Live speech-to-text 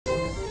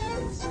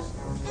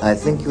I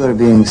think you are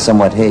being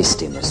somewhat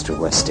hasty, Mr.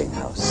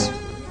 Westinghouse.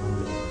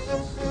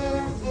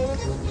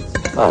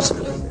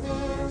 Possibly.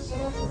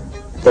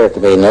 There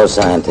can be no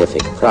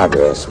scientific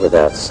progress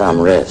without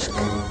some risk.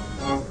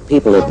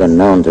 People have been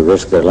known to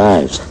risk their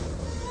lives.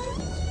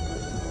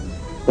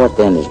 What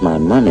then is my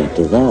money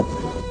to that?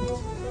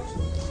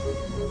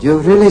 Do you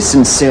really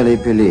sincerely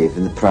believe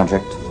in the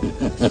project?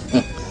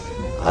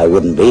 I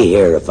wouldn't be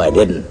here if I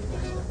didn't.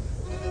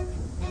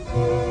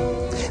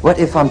 What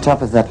if on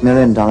top of that $1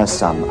 million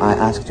sum, I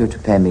asked you to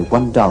pay me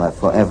 $1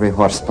 for every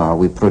horsepower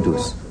we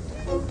produce?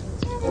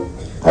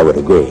 I would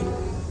agree.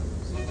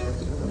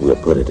 We'll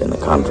put it in the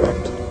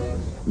contract.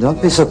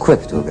 Don't be so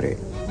quick to agree.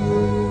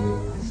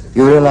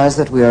 You realize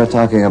that we are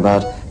talking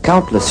about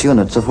countless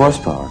units of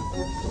horsepower.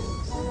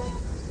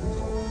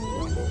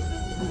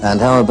 And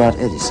how about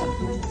Edison?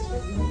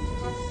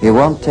 He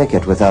won't take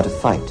it without a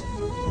fight.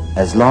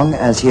 As long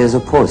as he is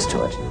opposed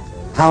to it,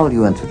 how will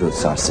you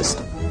introduce our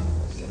system?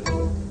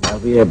 I'll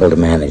be able to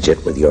manage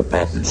it with your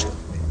patents.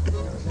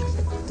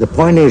 The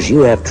point is, you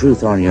have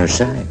truth on your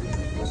side.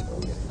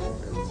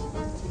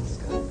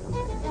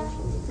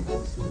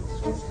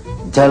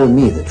 Tell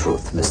me the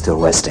truth, Mr.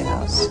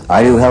 Westinghouse.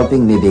 Are you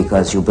helping me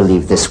because you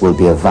believe this will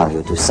be of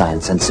value to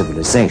science and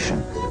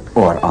civilization?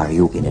 Or are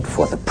you in it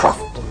for the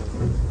profit?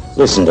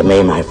 Listen to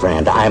me, my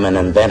friend. I'm an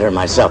inventor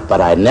myself,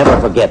 but I never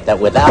forget that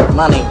without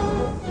money,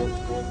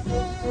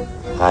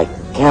 I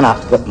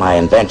cannot put my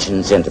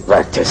inventions into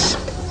practice.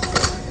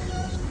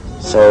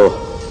 So,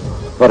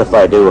 what if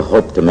I do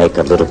hope to make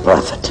a little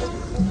profit?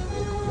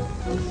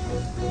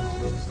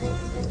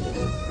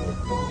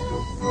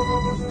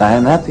 I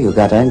am happy you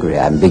got angry.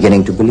 I'm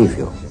beginning to believe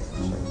you.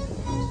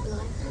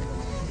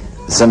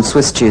 Some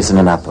Swiss cheese and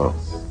an apple.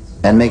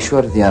 And make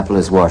sure that the apple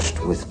is washed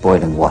with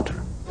boiling water.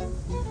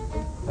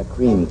 A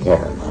cream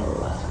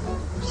caramel,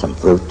 some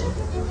fruit,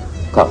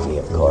 coffee,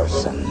 of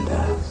course, and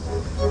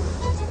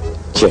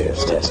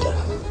cheers, Tesla,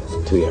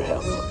 to your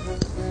health.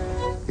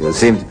 You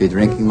seem to be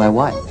drinking my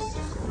wine.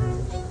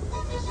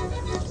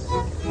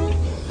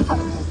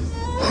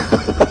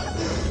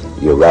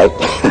 You're right.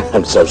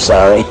 I'm so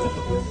sorry.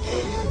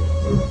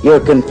 You're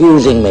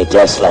confusing me,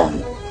 Tesla.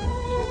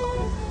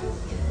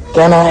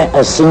 Can I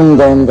assume,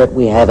 then, that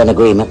we have an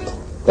agreement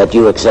that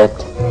you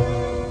accept?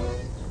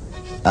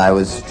 I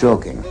was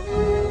joking.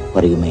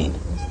 What do you mean?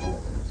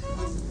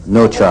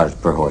 No charge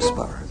per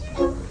horsepower.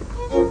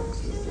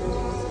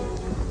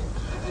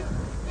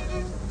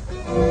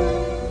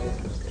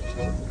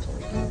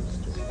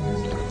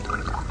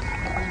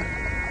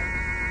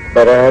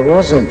 But I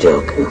wasn't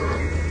joking.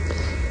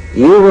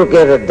 You will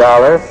get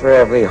 $1 for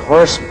every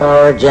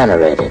horsepower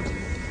generated.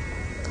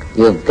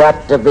 You've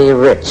got to be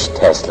rich,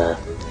 Tesla,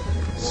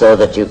 so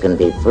that you can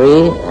be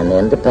free and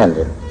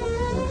independent.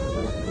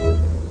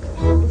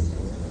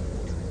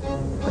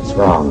 What's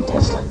wrong,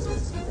 Tesla?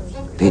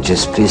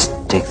 Peaches, please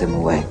take them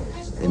away.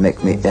 They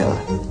make me ill.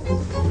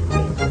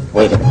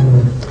 Wait a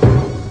minute.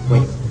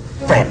 Wait.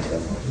 Fred.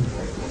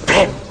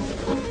 Fred.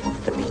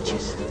 The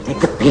peaches. Take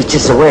the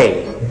peaches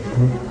away.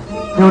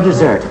 No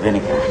dessert of any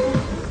kind.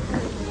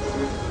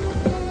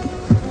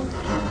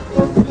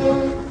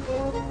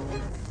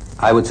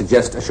 I would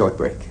suggest a short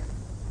break.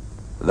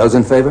 Those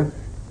in favor?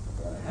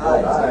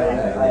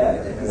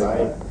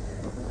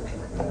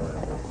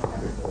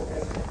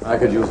 I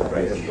could use a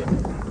break.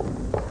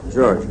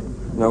 George,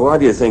 now why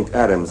do you think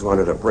Adams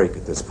wanted a break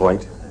at this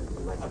point?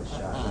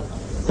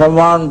 Come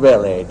on,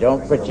 Billy.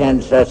 Don't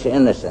pretend such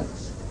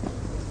innocence.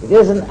 It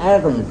isn't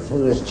Adams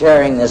who is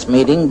chairing this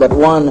meeting, but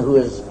one who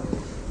is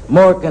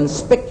more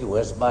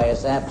conspicuous by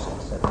his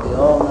absence. And we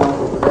all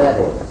know who that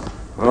is.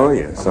 Oh,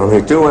 yes,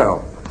 only too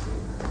well.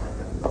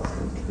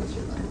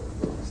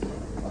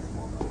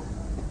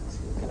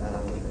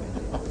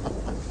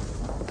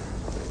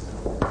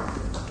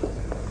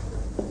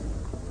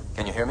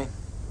 Can you hear me?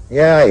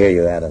 Yeah, I hear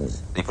you,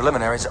 Adams. The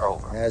preliminaries are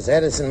over. Has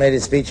Edison made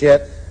his speech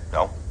yet?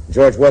 No,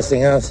 George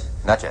Westinghouse?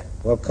 not yet.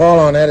 Well, call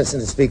on Edison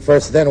to speak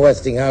first, then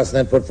Westinghouse, and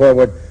then put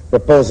forward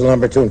proposal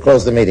number 2 and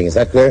close the meeting. Is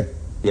that clear?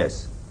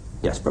 Yes.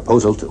 Yes,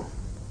 proposal 2.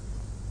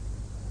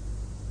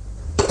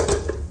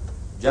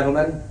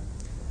 Gentlemen,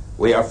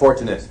 we are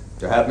fortunate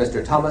to have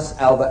Mr. Thomas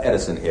Alva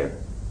Edison here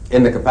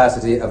in the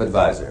capacity of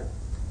advisor.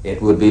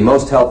 It would be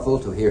most helpful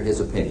to hear his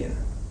opinion.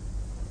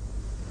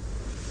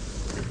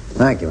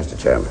 Thank you, Mr.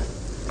 Chairman.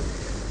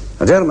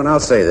 Now, gentlemen, I'll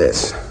say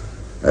this,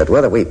 that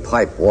whether we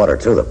pipe water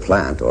to the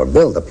plant or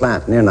build the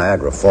plant near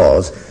Niagara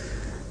Falls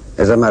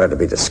is a matter to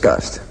be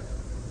discussed.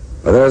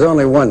 But there is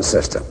only one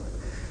system.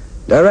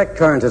 Direct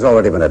current has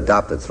already been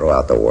adopted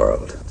throughout the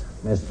world.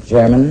 Mr.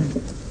 Chairman.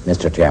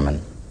 Mr.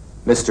 Chairman.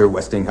 Mr.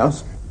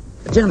 Westinghouse?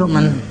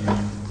 Gentlemen,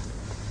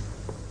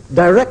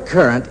 direct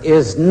current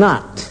is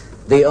not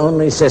the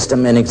only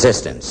system in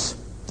existence.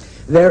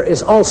 There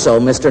is also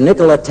Mr.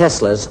 Nikola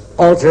Tesla's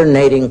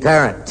alternating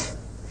current.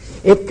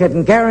 It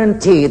can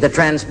guarantee the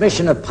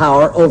transmission of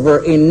power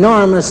over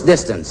enormous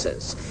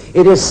distances.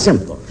 It is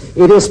simple.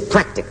 It is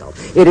practical.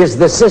 It is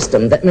the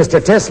system that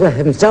Mr. Tesla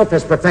himself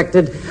has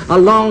perfected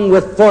along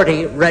with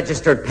 40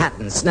 registered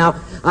patents. Now,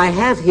 I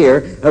have here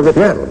a...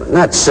 Gentlemen,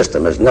 that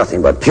system is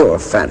nothing but pure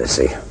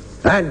fantasy.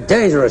 And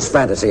dangerous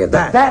fantasy at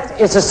that.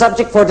 That is a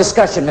subject for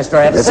discussion, Mr.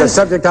 Edison. It's a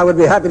subject I would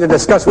be happy to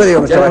discuss with you,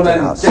 Mr.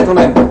 Westinghouse.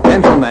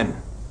 Gentlemen.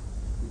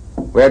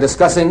 We're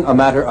discussing a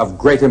matter of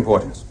great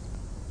importance.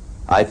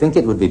 I think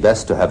it would be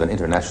best to have an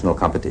international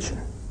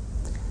competition.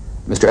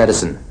 Mr.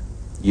 Edison,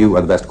 you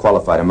are the best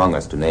qualified among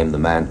us to name the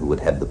man who would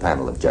head the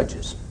panel of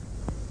judges.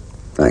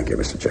 Thank you,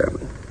 Mr.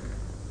 Chairman.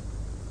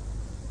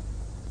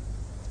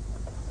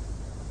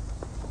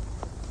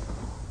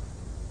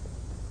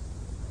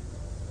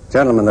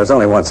 Gentlemen, there's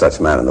only one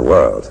such man in the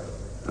world.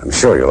 I'm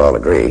sure you'll all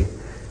agree.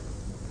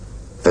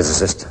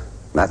 Physicist,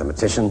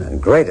 mathematician, and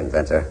great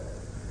inventor,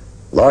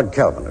 Lord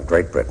Kelvin of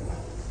Great Britain.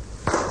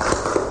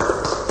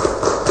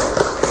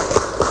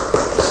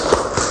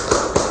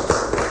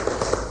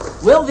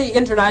 Will the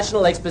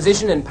International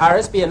Exposition in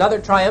Paris be another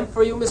triumph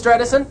for you, Mr.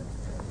 Edison?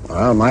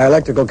 Well, my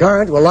electrical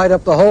current will light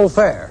up the whole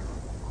fair.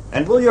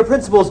 And will your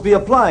principles be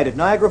applied at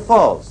Niagara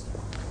Falls?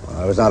 Well,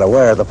 I was not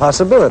aware of the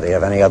possibility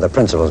of any other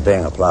principles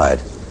being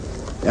applied.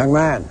 Young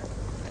man,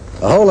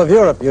 the whole of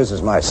Europe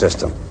uses my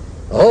system.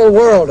 The whole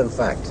world, in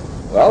fact.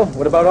 Well,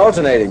 what about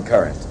alternating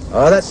current?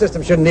 Oh, that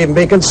system shouldn't even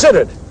be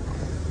considered.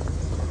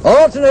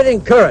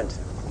 Alternating current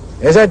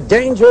is a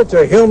danger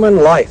to human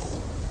life.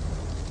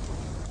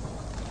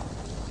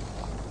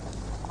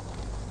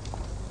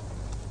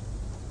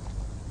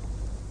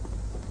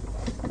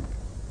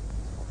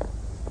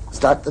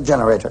 Start the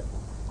generator.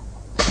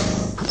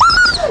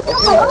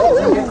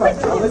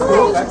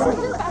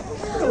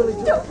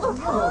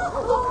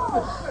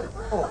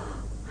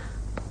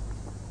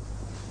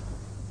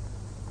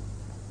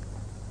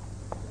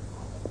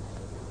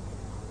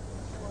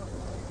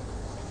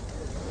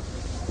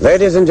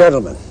 Ladies and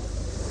gentlemen,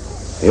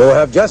 you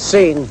have just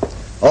seen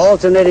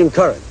alternating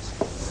current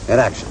in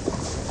action.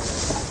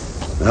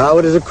 Now,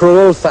 it is a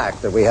cruel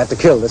fact that we had to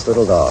kill this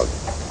little dog.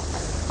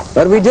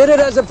 But we did it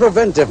as a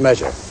preventive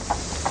measure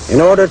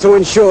in order to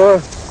ensure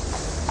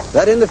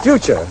that in the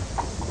future,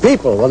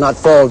 people will not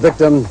fall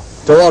victim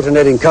to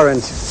alternating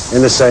current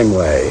in the same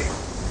way.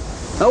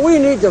 Now, we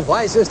need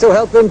devices to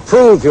help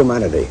improve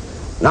humanity,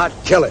 not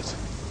kill it.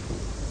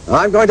 Now,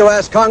 I'm going to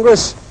ask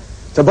Congress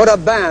to put a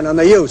ban on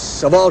the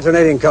use of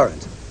alternating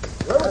current.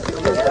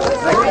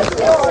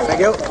 Thank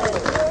you.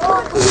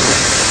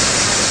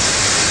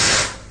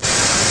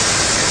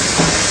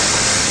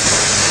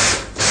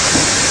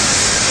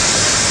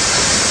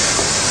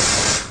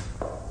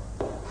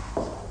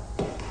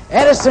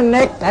 Edison,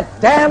 Nick, that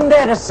damned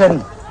Edison.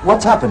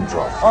 What's happened,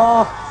 George?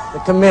 Oh, the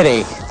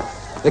committee.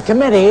 The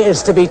committee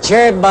is to be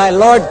chaired by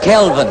Lord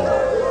Kelvin.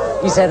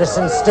 He's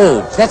Edison's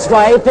stooge. That's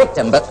why he picked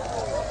him, but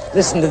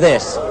listen to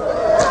this.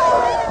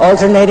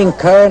 Alternating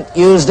current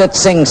used at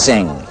Sing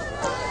Sing.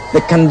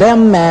 The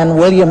condemned man,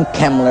 William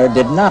Kemmler,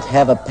 did not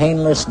have a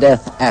painless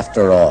death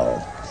after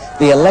all.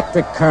 The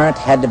electric current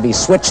had to be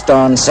switched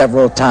on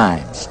several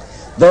times.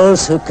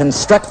 Those who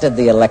constructed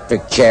the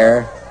electric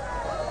chair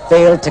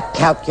failed to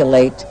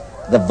calculate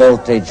the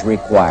voltage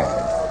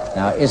required.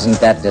 Now, isn't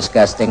that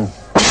disgusting?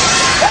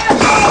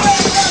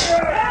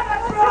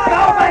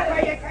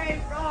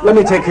 Let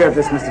me take care of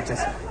this, Mr.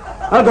 Tesla.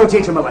 I'll go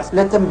teach him a lesson.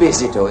 Let them be,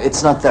 Zito.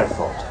 It's not their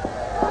fault.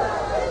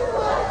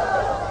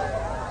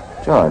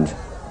 George,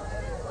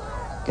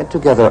 get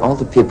together all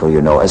the people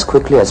you know as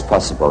quickly as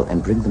possible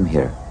and bring them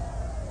here.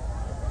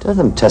 Tell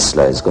them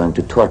Tesla is going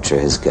to torture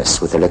his guests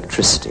with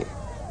electricity.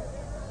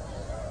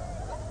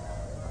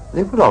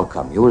 They will all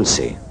come, you will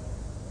see.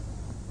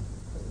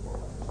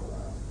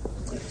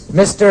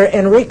 Mr.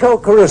 Enrico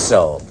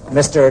Caruso,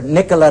 Mr.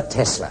 Nikola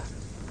Tesla.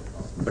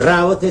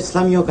 Bravo,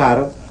 Tesla, mio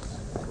caro.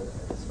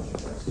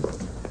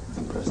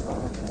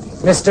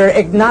 Mr.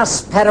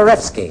 Ignace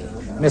Paderewski,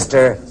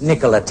 Mr.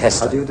 Nikola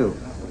Tesla. How do you do?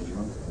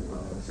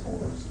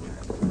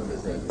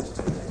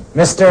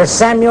 Mr.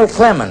 Samuel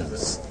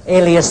Clemens,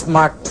 alias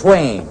Mark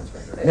Twain,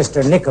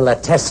 Mr. Nikola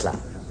Tesla.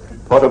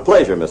 What a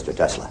pleasure, Mr.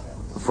 Tesla.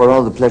 For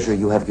all the pleasure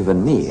you have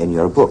given me in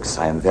your books,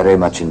 I am very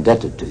much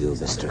indebted to you,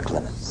 Mr.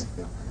 Clemens.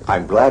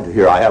 I'm glad to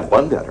hear I have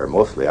one debtor.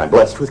 Mostly I'm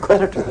blessed with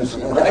creditors.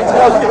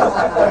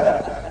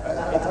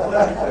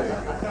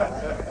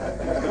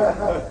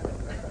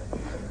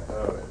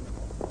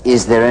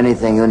 Is there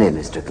anything you need,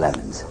 Mr.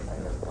 Clemens?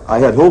 I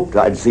had hoped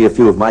I'd see a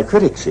few of my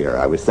critics here.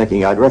 I was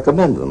thinking I'd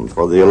recommend them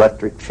for the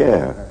electric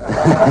chair.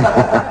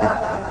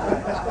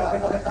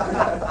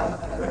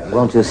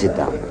 Won't you sit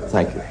down?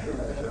 Thank you.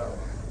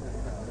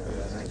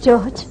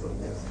 George?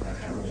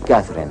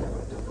 Catherine.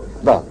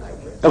 Bob.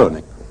 Hello,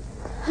 Nick.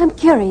 I'm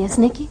curious,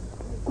 Nicky.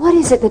 What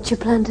is it that you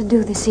plan to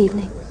do this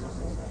evening?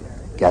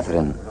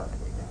 Catherine,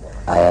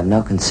 I am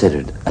now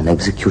considered an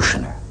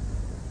executioner.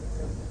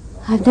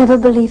 I've never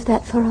believed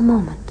that for a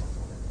moment.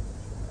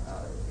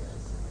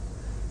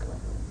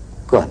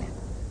 Go on.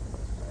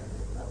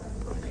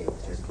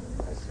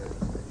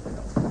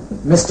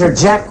 Mr.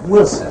 Jack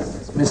Wilson,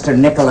 Mr.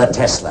 Nikola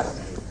Tesla.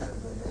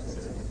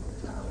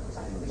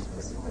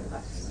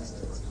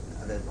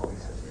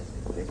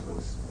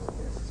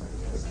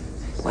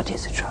 What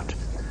is it, George?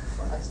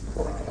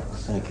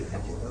 Thank you.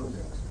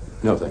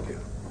 No, thank you.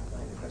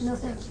 No,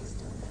 thank you.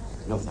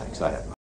 I have.